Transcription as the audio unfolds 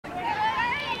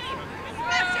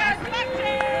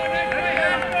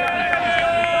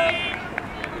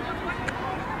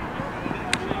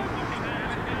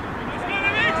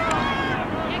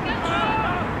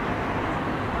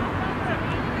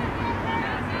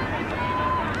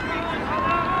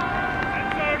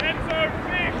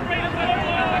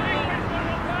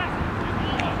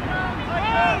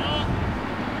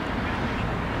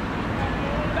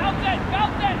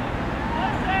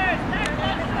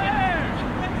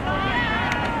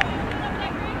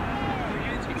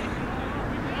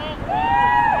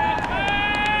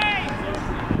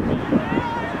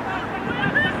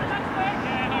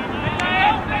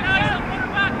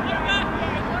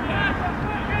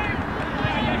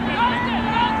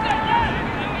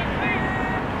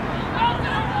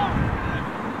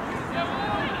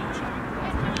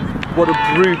what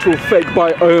a brutal fake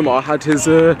by Omar. Had his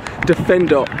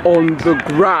defender on the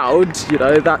ground. You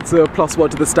know, that's a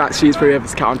 +1 to the stat sheets for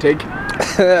whoever's counting.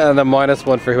 And a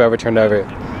 -1 for whoever turned over.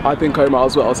 I think Omar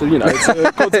as well, so you know, it's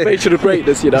a conservation of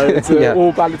greatness, you know, it's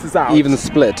all balances out. Even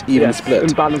split, split.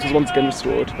 And balance was once again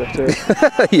restored. But,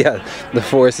 yeah, the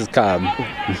force is calm.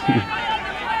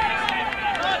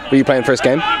 Were you playing first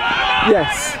game?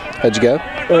 Yes. How'd you go?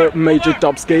 Major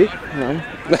Dubski, you know.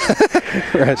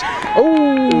 Right.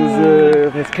 Oh!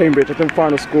 It was Cambridge, I think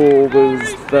final score was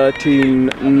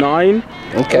 13-9.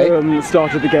 Okay.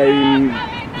 Started the game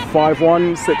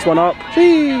 5-1, 6-1 up.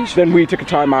 Sheesh. Then we took a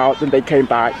timeout, then they came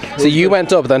back. So you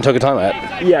went up, then took a timeout?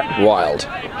 Yeah. Wild.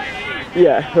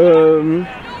 Yeah.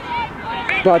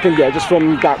 But I think, just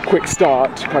from that quick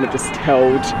start, kind of just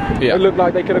held. Yeah. It looked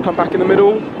like they could have come back in the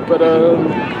middle, but the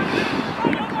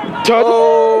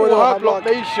hard block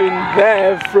nation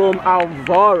there from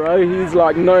Alvaro. He's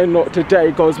like, no, not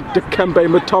today. Goes Dikembe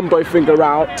Mutombo finger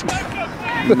out.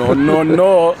 No, no,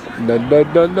 no. No, no,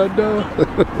 no, no, no.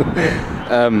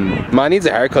 Man needs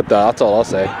a haircut though, that's all I'll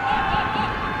say.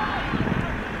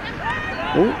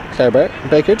 Oh, Claire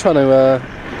Baker trying to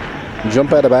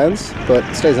jump out of bounds, but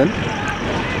stays in.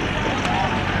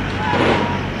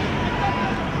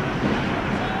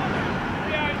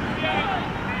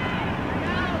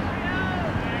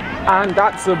 And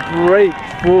that's a break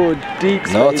for deep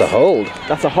space. No, it's a hold.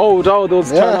 That's a hold. Oh, there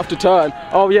was turn after turn.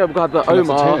 Oh yeah, we've got the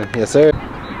Omar. Yes, sir.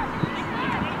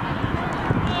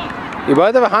 You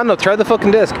both have a hand up, throw the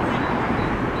fucking disc.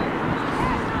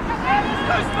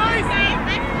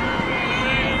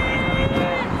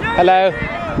 Hello,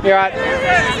 you're right.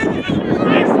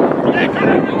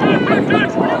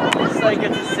 So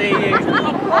good to see you.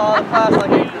 Oh, the first I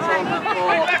gave this on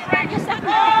before.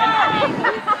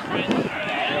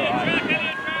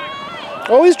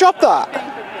 Always drop that.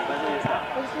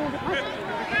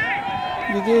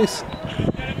 You goose.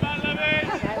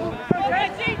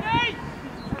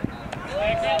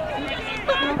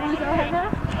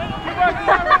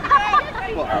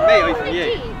 What, from me or from you?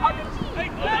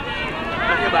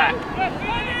 Look at that.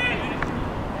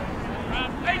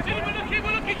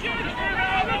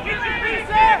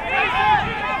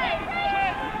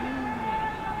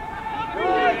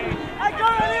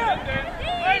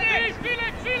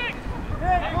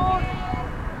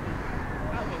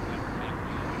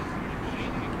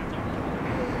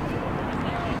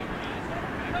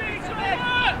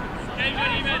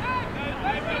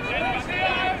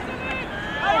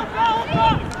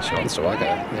 She wants to work it.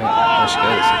 Yeah, there she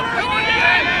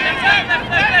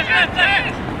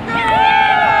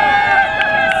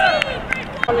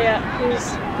Who's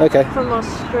from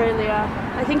Australia.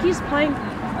 I think he's playing.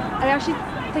 I actually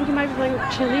think he might be playing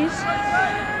with Chili's.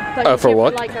 But oh, for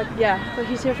what? But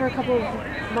he's here for a couple of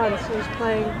months, so he's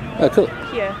playing cool.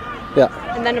 here. Yeah.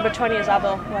 And then number 20 is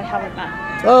Abel, who I haven't met.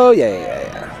 Oh,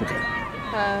 yeah. Okay.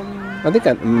 I think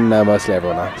I know mostly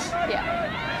everyone else. Yeah.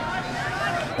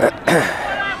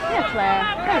 Yeah, Claire.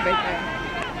 Claire Baker.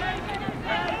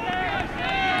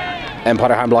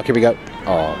 Empire hand block, here we go.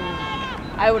 Oh.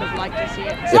 I would have liked to see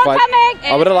it. If I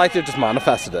would have liked to have just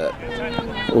manifested it.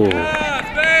 Ooh.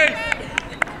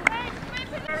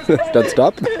 Don't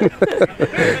stop.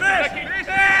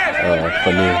 Oh,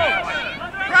 funny.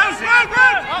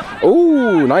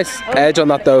 Ooh, nice edge on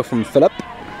that though from Philip.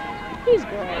 He's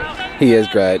great. He is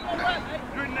great.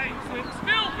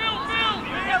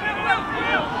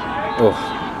 Oh.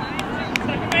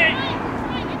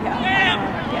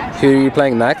 Who are you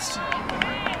playing next?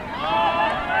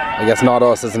 I guess not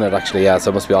us, isn't it? Actually, yeah.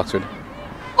 So it must be Oxford.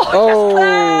 Oh.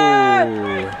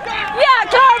 Yeah,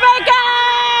 Claire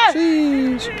Baker!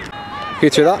 Sheesh. Who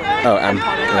threw that? Oh,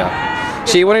 yeah.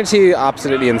 She went into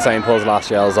absolutely insane pulls last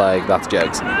year. I was like, that's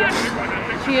jokes. Yeah.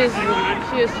 She is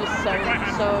just so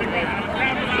good.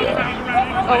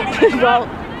 Yeah. Oh, well,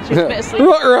 she's a bit asleep.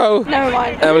 Ruh-roh. Never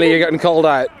mind. Emily, you're getting called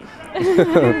out.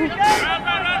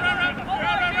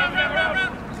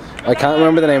 I can't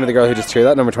remember the name of the girl who just threw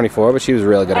that, number 24, but she was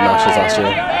real good at matches last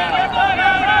year.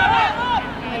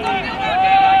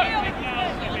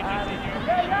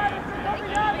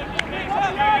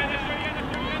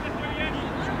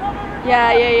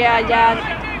 Yeah.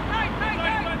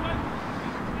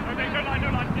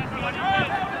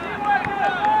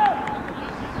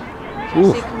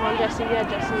 Jesse, come on, Jesse. Yeah,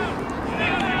 Jesse.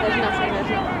 There's nothing.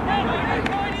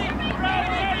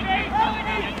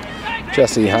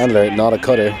 Jesse handler, not a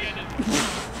cutter.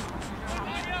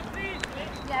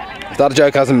 If that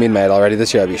joke hasn't been made already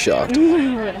this year, I'd be shocked.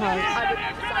 It has.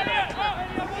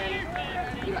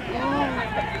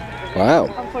 Wow.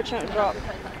 Unfortunate drop.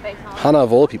 Hannah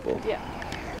of all people. Yeah.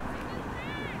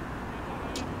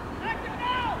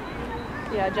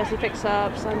 Yeah, Jesse picks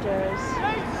up Sanjay's.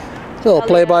 Little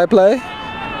play-by-play.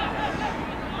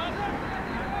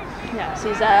 Yeah,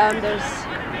 so there's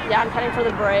Jan heading for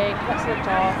the break, that slipped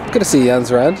off. Good to see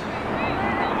Jan's around.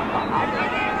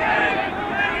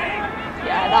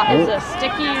 Yeah, that is a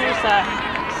sticky reset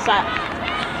set.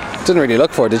 Didn't really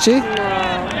look for it, did she? No.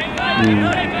 I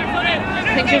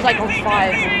think she was like on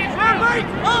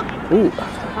 5. Ooh.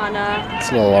 Hannah.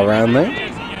 It's a little around there.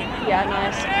 Yeah,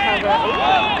 nice.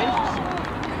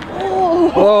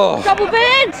 Oh, double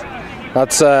bid!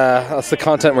 That's the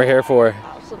content we're here for.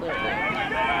 Absolutely.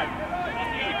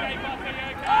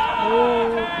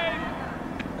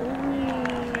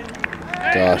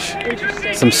 Gosh.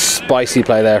 Interesting. Some spicy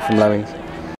play there from Lemmings.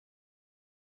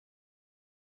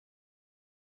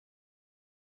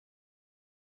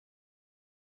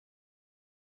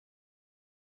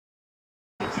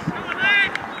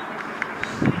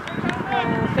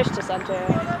 Fish to center.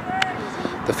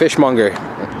 The fishmonger.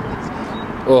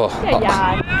 Oh.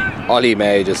 Yeah. Ollie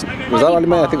May just... Was that Ollie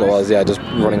May? I think it was, yeah, just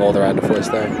running all around the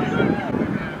first there.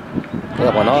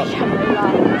 Yeah, why not?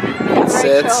 It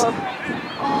sits.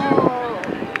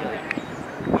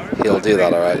 He'll do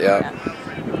that alright, yeah.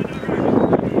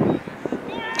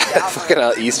 Fucking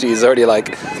hell, Eastie is already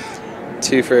like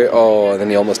 2 for... Oh, and then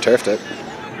he almost turfed it.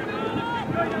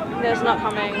 There's not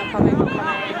coming.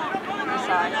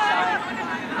 Side.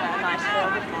 Yeah, nice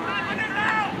field.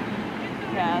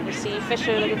 Yeah, they see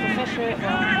Fisher looking for Fisher.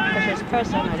 Well, Fisher's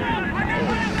person.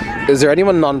 Is there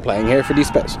anyone non-playing here for deep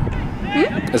space?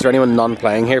 Is there anyone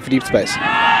non-playing here for deep space?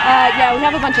 Yeah, we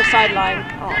have a bunch of sideline.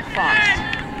 Oh, fast.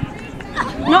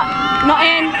 Not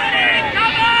in.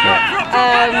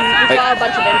 We've got a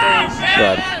bunch of injuries.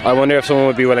 Right. I wonder if someone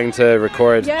would be willing to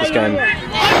record this game.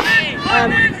 I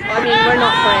mean, we're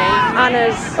not playing.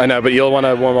 Anna's... I know, but you'll want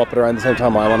to warm up at around the same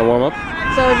time I want to warm up.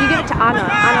 So if you give it to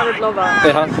Anna would love her.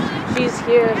 Yeah. She's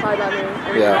here sidelining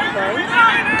and we're not playing.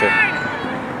 Okay.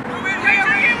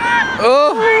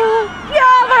 Oh!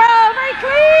 Yeah, very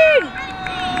clean!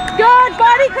 Good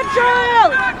body control!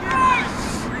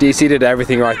 DC did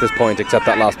everything right at this point except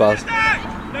that last pass.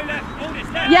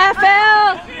 Yeah,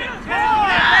 Phil!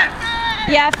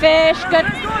 Yeah, Fish, good.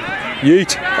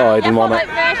 Yeet! Oh, I didn't want it.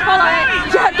 Fish, follow it.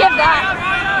 Yeah, give that.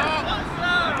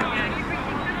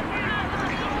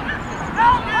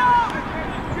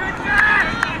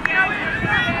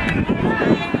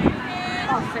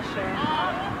 Oh, Fisher.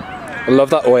 I love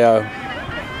that Oyo.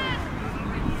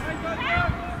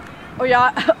 Oh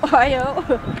yeah, Oyo.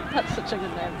 That's such a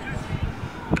good name.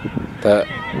 The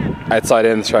outside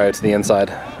in throw to the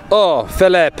inside. Oh,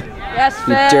 Philip! Yes,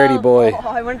 Phil. You dirty boy. Oh,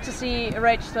 I wanted to see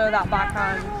Rach throw that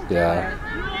backhand. Yeah.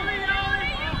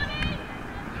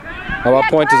 At what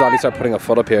point does Ollie start putting a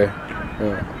foot up here?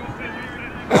 Yeah.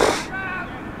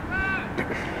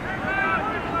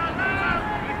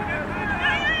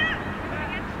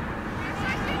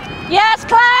 Yes,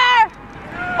 Claire!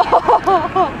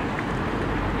 Oh.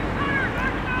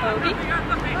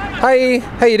 Hi,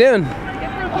 how you doing?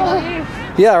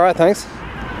 Yeah, alright, thanks.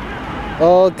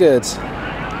 All good.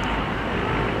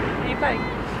 Are you playing?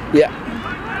 Yeah.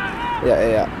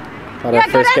 Had our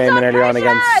first game in earlier on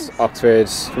against Oxford,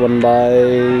 won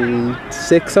by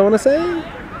 6, I want to say.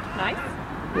 Nice.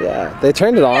 Yeah, they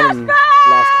turned it on in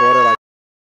last quarter. Like.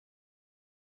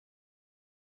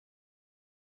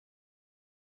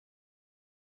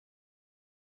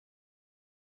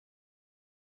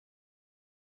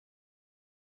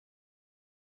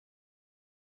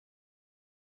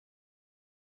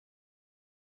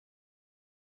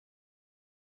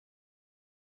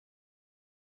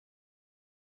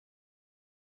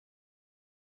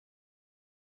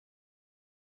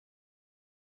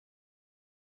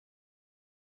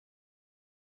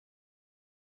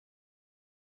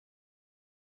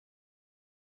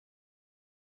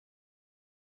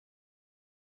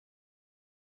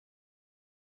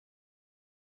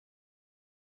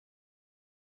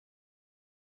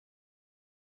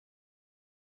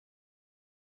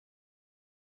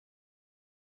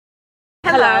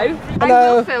 Hello. Hello.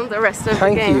 I will film the rest of the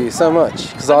game. Thank you so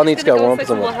much, because I'll need to go warm up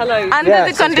somewhere. Under Yeah,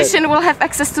 the condition we'll have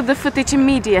access to the footage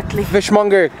immediately.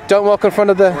 Fishmonger, don't walk in front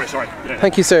of the... Sorry. Yeah.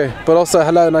 Thank you, sir. But also,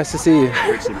 hello, nice to see you.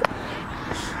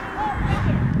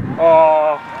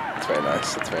 Oh. That's very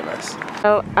nice, that's very nice.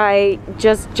 So I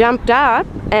just jumped up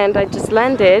and I just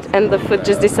landed and the foot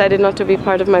just decided not to be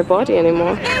part of my body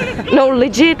anymore. No,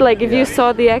 legit, like if you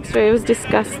saw the x-ray, it was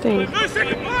disgusting.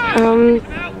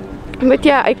 But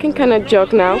yeah, I can kind of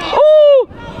jog now. Oh!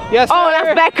 Yes, Oh,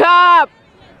 that's back up!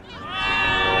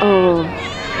 Oh.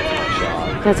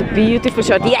 That's a beautiful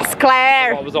shot. Yes,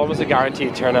 Claire! It was almost a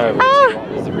guaranteed turnover. Ah.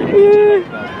 It was a really good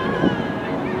turnover.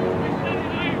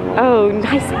 Oh,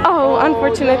 nice. Oh,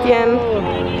 unfortunate Yen.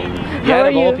 Yeah, How are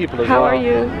of all you? people as How well. are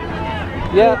you?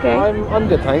 Yeah, Okay. I'm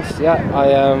good, thanks. Yeah,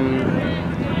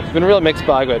 it's been a real mixed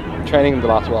bag with training the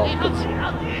last while because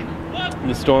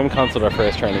the Storm cancelled our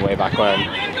first training way back when,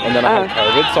 and then I had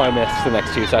COVID, so I missed the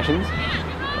next 2 sessions,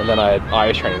 and then I had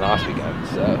Irish training last weekend.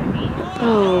 So.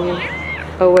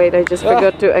 Oh wait, I just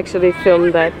forgot to actually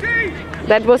film that.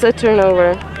 That was a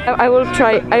turnover. I will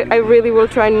try. I really will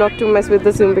try not to mess with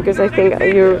the Zoom because I think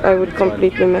I would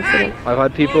completely mess it up. I've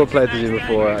had people play the Zoom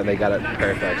before and they get it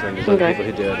perfect, and there's other people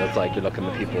who do it. It's like you're looking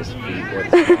at people's feet. Or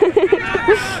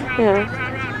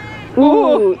Yeah.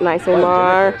 Ooh, nice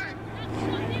Omar.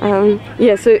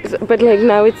 Yeah. So, but like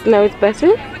now it's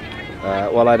better.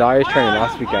 Well, I had Irish training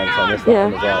last weekend, so I missed that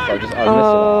one as well. So I missed it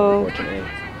all, unfortunately.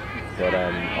 But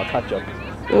I'll catch up.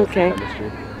 Okay.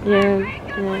 Yeah.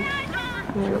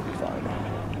 It'll be fine.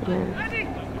 Yeah.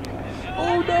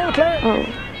 Oh no, Claire! Oh,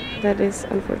 that is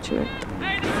unfortunate.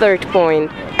 Third point.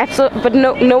 Absolutely, but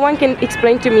no one can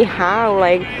explain to me how.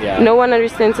 Like, no one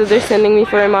understands. So they're sending me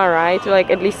for MRI to like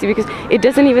at least see, because it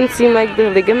doesn't even seem like the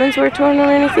ligaments were torn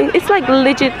or anything. It's like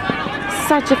legit,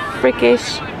 such a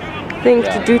freakish thing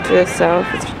to do to yourself.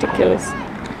 It's ridiculous.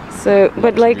 So,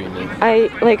 but like I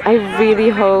really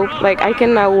hope like I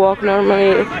can now walk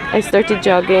normally. I started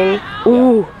jogging.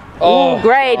 Ooh. Oh,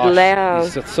 great, Leo.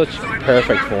 He's such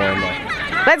perfect form. Like.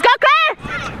 Let's go, Claire!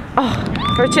 Oh,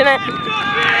 fortunate.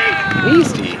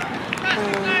 Easy.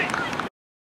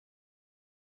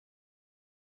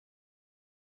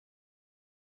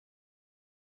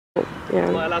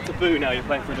 You're not allowed to boo now. You're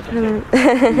playing for a different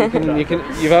team.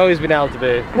 You've always been able to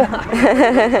boo.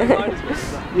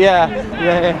 Yeah.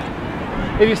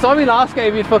 If you saw me last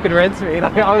game, you'd fucking rinse me.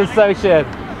 Like, I was so shit.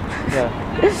 Yeah.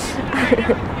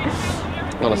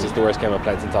 Honestly, it's the worst game I've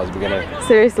played since I was a beginner.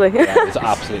 Seriously. Yeah, it's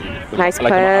absolutely nice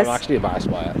like pass. I'm actually embarrassed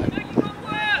by it. Like.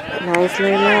 Nice,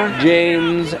 Lena.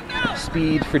 James,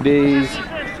 speed for days.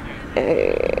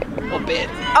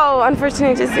 Oh,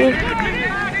 unfortunate to see.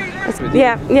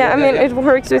 Yeah. I mean, it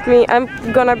works with me. I'm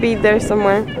gonna be there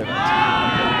somewhere.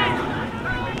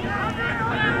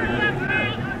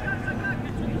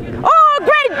 Oh,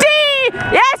 great D!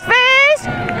 Yes, fish!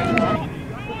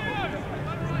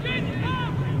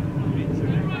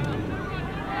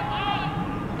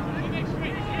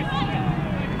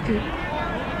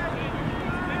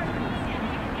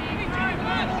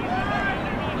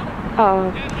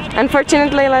 Oh,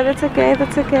 unfortunate, Layla. That's okay.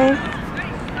 That's okay.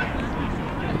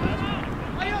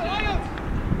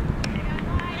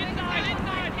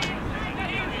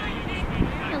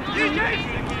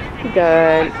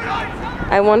 Good.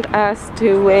 I want us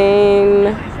to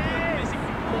win.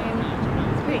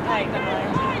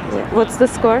 Yeah. What's the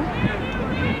score?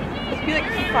 It'd be like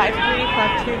 5-3,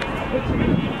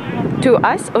 5-2. To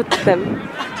us or to them? To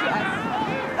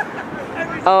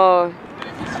us. Oh.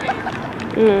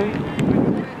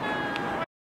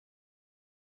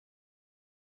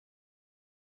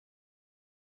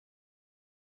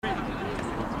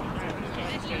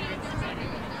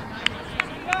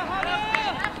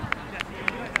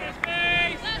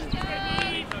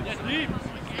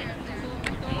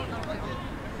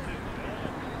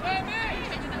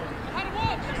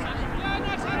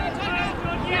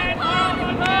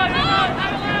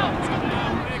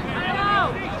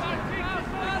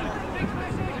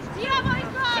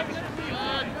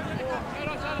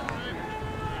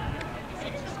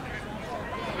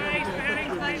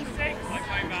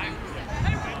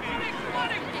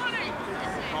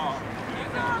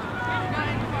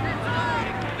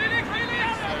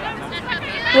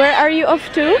 Where are you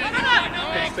off to?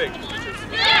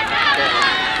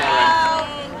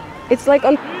 It's like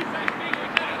on.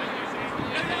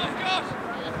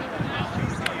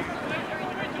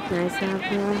 Nice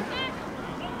apple.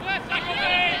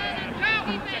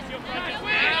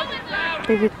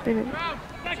 Pivot.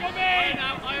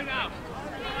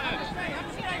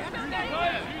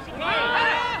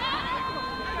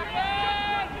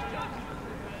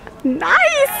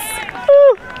 Nice!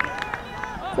 Ooh.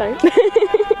 Sorry.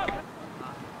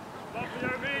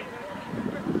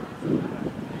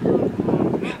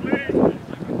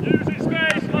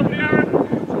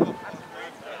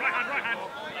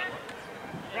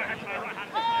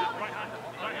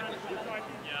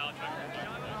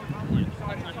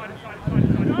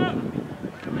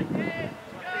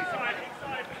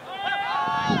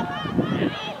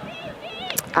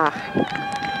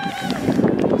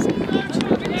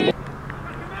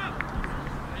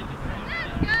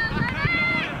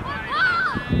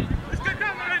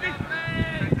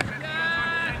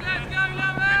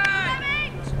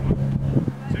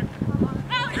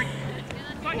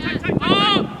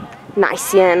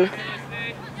 Nice, Yen.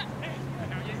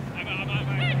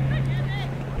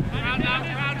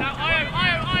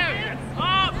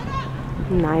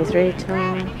 Nice, Rachel.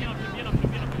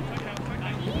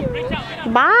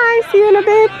 Bye, see you in a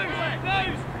bit.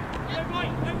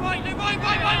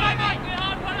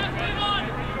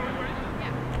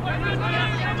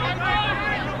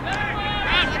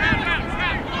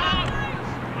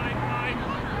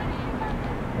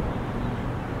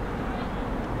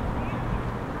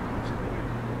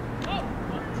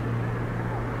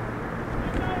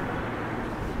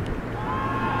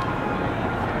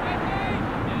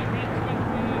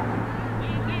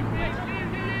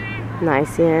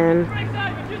 Nice, Ian.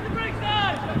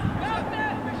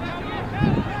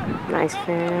 Nice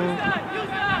fair.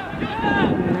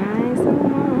 Nice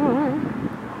one.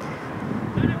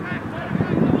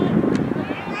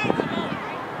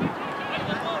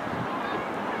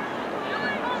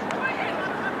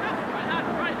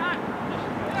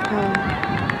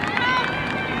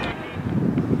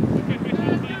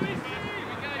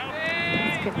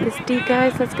 Let's get this D,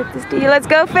 guys. Let's get this D. Let's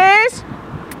go, fish!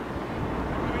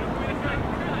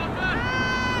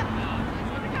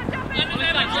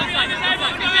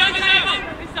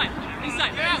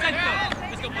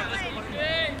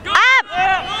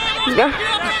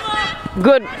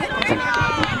 Good.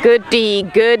 Good D,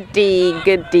 good D,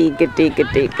 good D, good D, good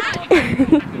D, good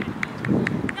D.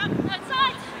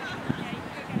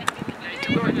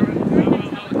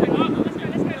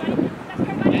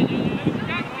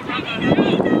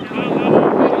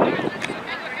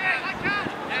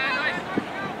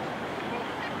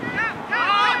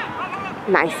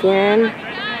 Nice, Ian.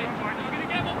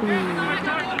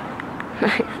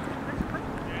 Nice.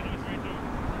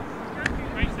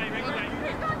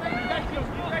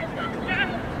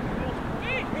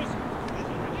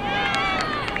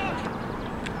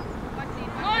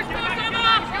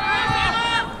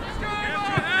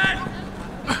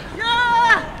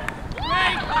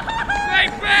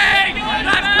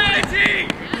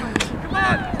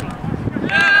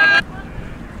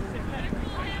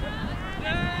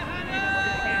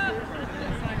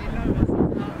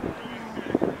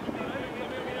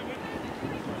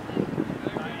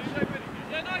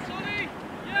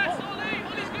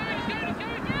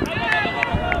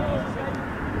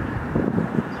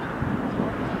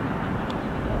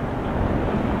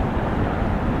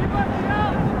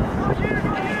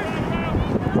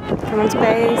 Come on,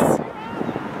 space.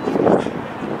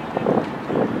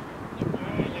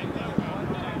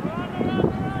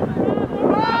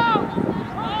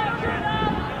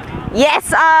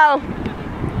 Yes, Al!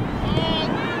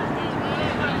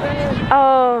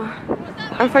 Oh,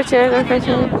 unfortunate,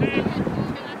 unfortunate.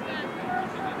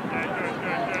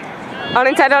 All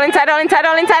inside, all inside, all inside,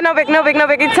 all inside. No big, no big, no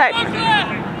big, inside.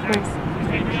 Nice.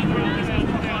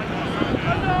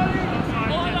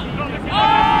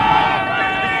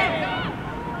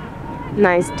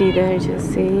 Nice D there,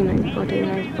 just see. Nice body,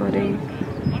 nice body.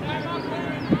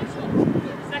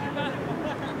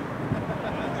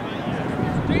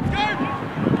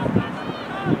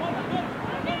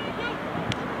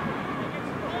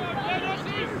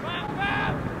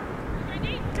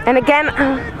 And again,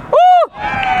 ooh!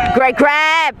 Great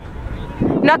grab!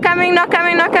 Not coming, not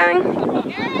coming, not coming.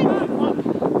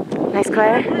 Nice,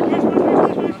 Claire.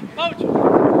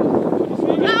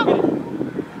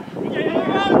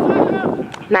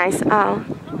 Nice, Al.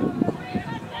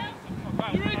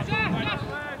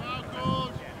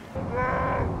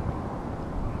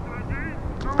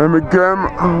 And again,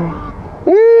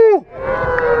 ooh!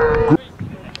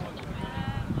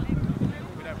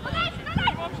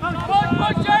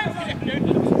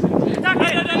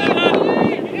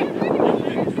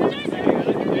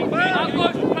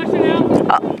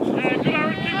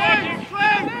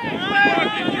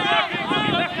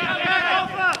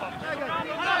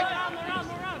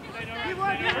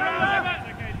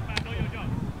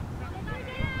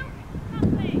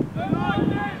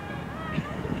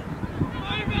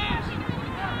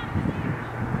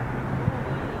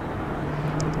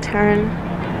 Turn.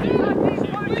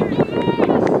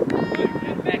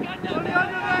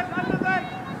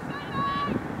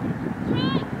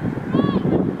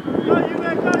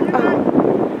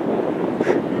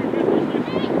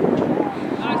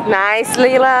 Nice,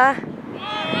 Leela.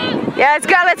 Yeah, let's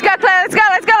go, Claire, let's go,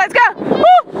 let's go, let's go. Woo!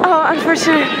 Oh,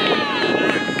 unfortunate.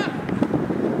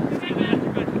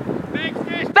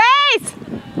 Space!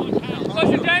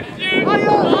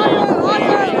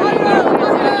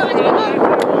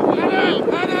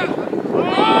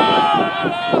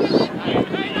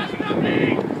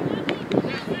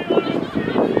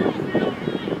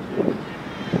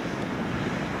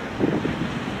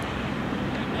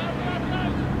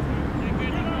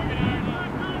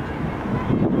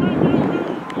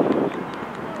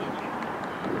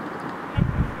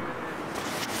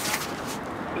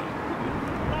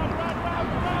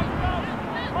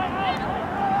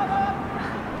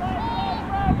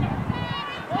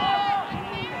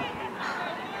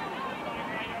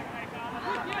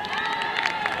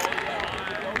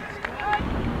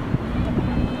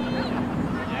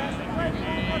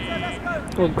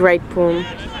 Oh, great pull.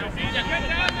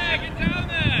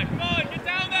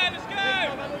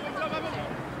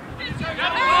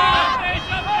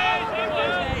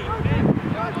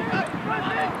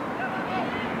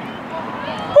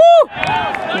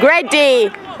 Great D!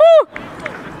 Woo!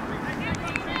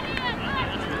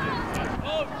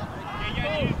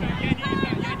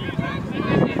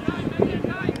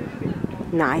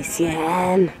 Nice,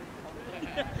 Yan!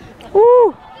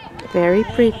 Woo! Very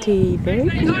pretty, very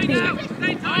pretty.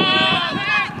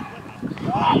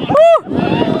 Woo!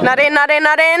 Not in, not in,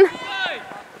 not in!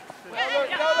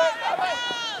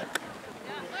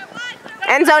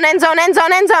 End zone, end zone, end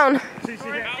zone, end zone!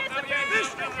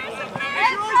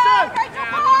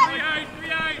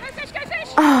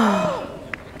 Oh.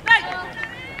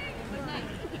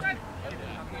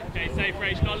 Okay, safe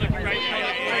race, not looking great.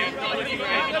 Not looking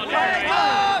great, not looking great.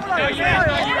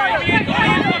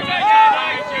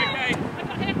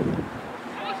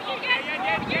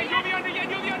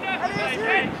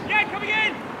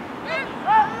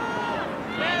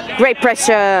 Great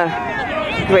pressure.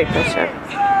 Great pressure.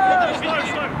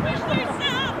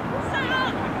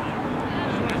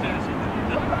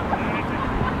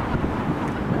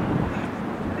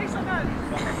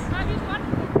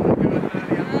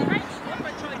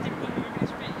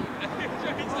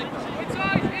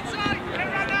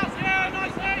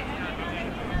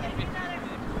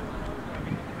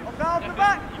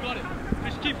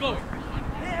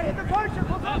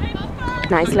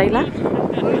 Nice, Layla.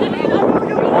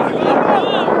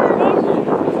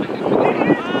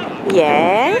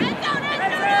 Yeah.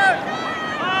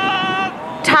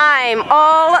 Time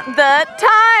all the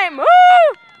time. Woo!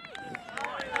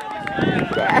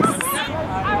 Yes.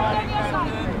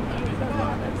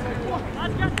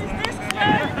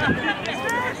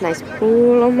 Nice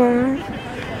pull, Omar.